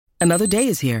Another day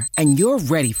is here, and you're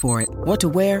ready for it. What to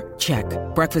wear? Check.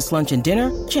 Breakfast, lunch, and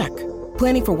dinner? Check.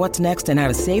 Planning for what's next and how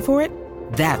to save for it?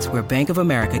 That's where Bank of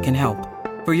America can help.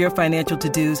 For your financial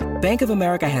to-dos, Bank of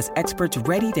America has experts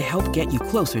ready to help get you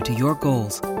closer to your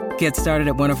goals. Get started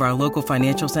at one of our local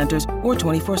financial centers or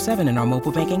 24/7 in our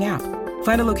mobile banking app.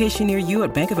 Find a location near you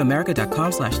at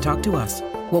bankofamerica.com/talktous.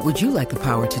 What would you like the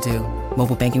power to do?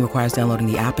 Mobile banking requires downloading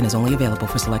the app and is only available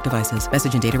for select devices.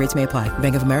 Message and data rates may apply.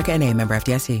 Bank of America NA, member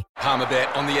FDIC.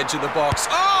 Palmerbet on the edge of the box.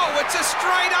 Oh, it's a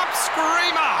straight-up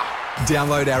screamer!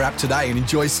 Download our app today and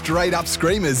enjoy straight-up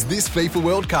screamers this FIFA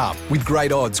World Cup with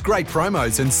great odds, great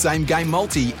promos and same-game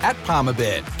multi at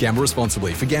Palmerbet. Gamble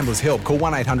responsibly. For Gamblers' Help, call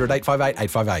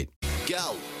 1-800-858-858.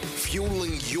 Gal,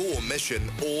 fueling your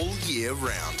mission all year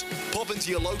round. Pop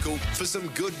into your local for some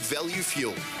good value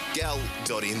fuel.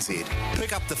 Gal.nz.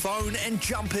 Pick up the phone and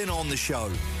jump in on the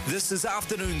show. This is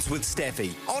Afternoons with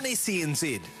Staffy on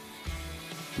SENZ.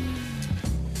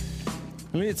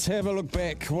 Let's have a look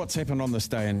back. What's happened on this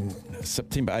day in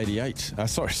September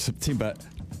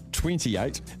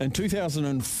 28. In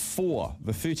 2004,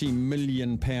 the £30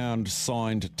 million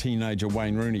signed teenager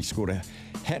Wayne Rooney scored a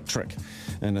hat-trick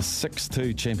in a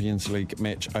 6-2 Champions League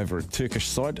match over a Turkish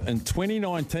side. In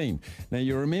 2019, now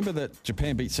you remember that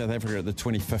Japan beat South Africa at the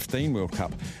 2015 World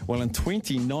Cup. Well, in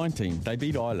 2019, they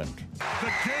beat Ireland.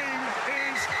 The game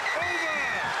is over.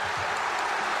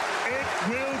 It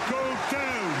will go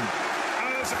down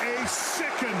as a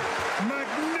second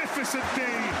magnificent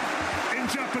day in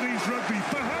Japanese rugby,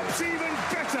 perhaps even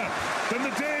better than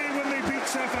the day when they beat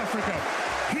South Africa.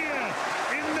 Here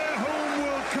in their home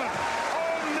World Cup,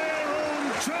 on their own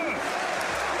turf,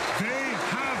 they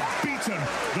have beaten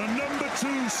the number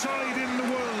 2 side in the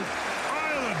world,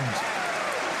 Ireland,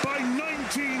 by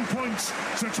 19 points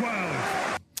to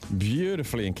 12.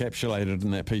 Beautifully encapsulated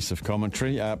in that piece of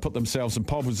commentary. Put themselves in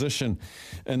pole position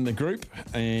in the group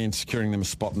and securing them a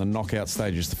spot in the knockout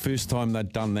stages. The first time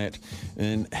they'd done that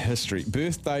in history.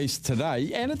 Birthdays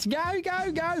today, and it's go.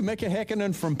 Mika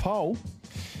Häkkinen from Pole.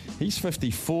 He's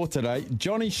 54 today.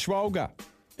 Johnny Schwalger.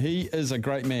 He is a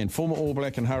great man. Former All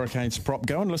Black and Hurricanes prop.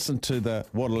 Go and listen to the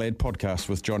What a Lad podcast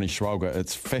with Johnny Schwalger.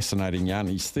 It's fascinating yarn.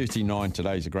 He's 39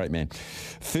 today. He's a great man.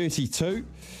 32,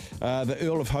 the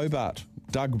Earl of Hobart.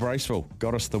 Doug Bracewell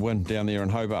got us the win down there in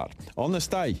Hobart. On this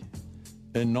day,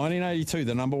 in 1982,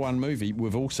 the number 1 movie,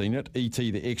 we've all seen it,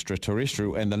 E.T. the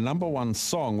Extraterrestrial, and the number 1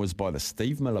 song was by the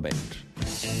Steve Miller Band.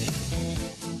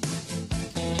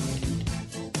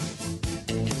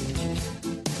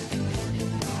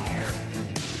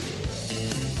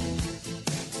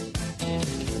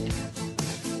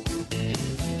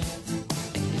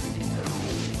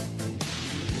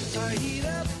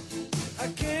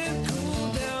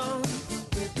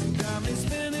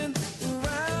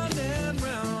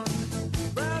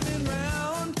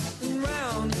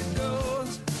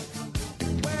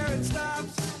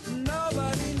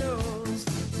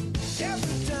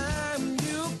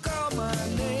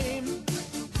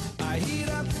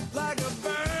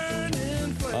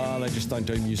 Don't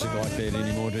do music like that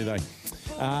anymore, do they?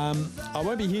 I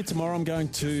won't be here tomorrow. I'm going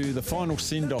to the final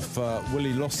send-off for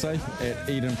Willie Losse at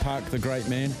Eden Park, the great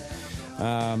man.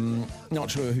 Not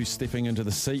sure who's stepping into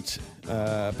the seat,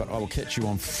 but I will catch you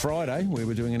on Friday where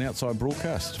we're doing an outside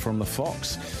broadcast from the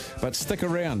Fox. But stick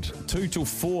around, 2 till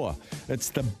 4. It's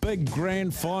the big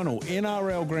grand final,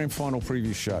 NRL grand final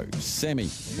preview show. Sammy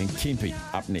and Kempy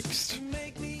up next.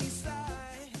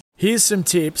 Here's some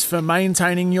tips for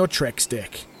maintaining your Trex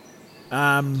deck.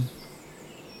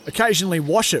 Occasionally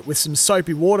wash it with some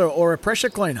soapy water or a pressure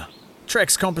cleaner.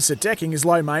 Trex composite decking is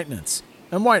low maintenance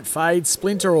and won't fade,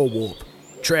 splinter or warp.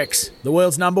 Trex, the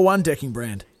world's #1 decking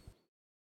brand.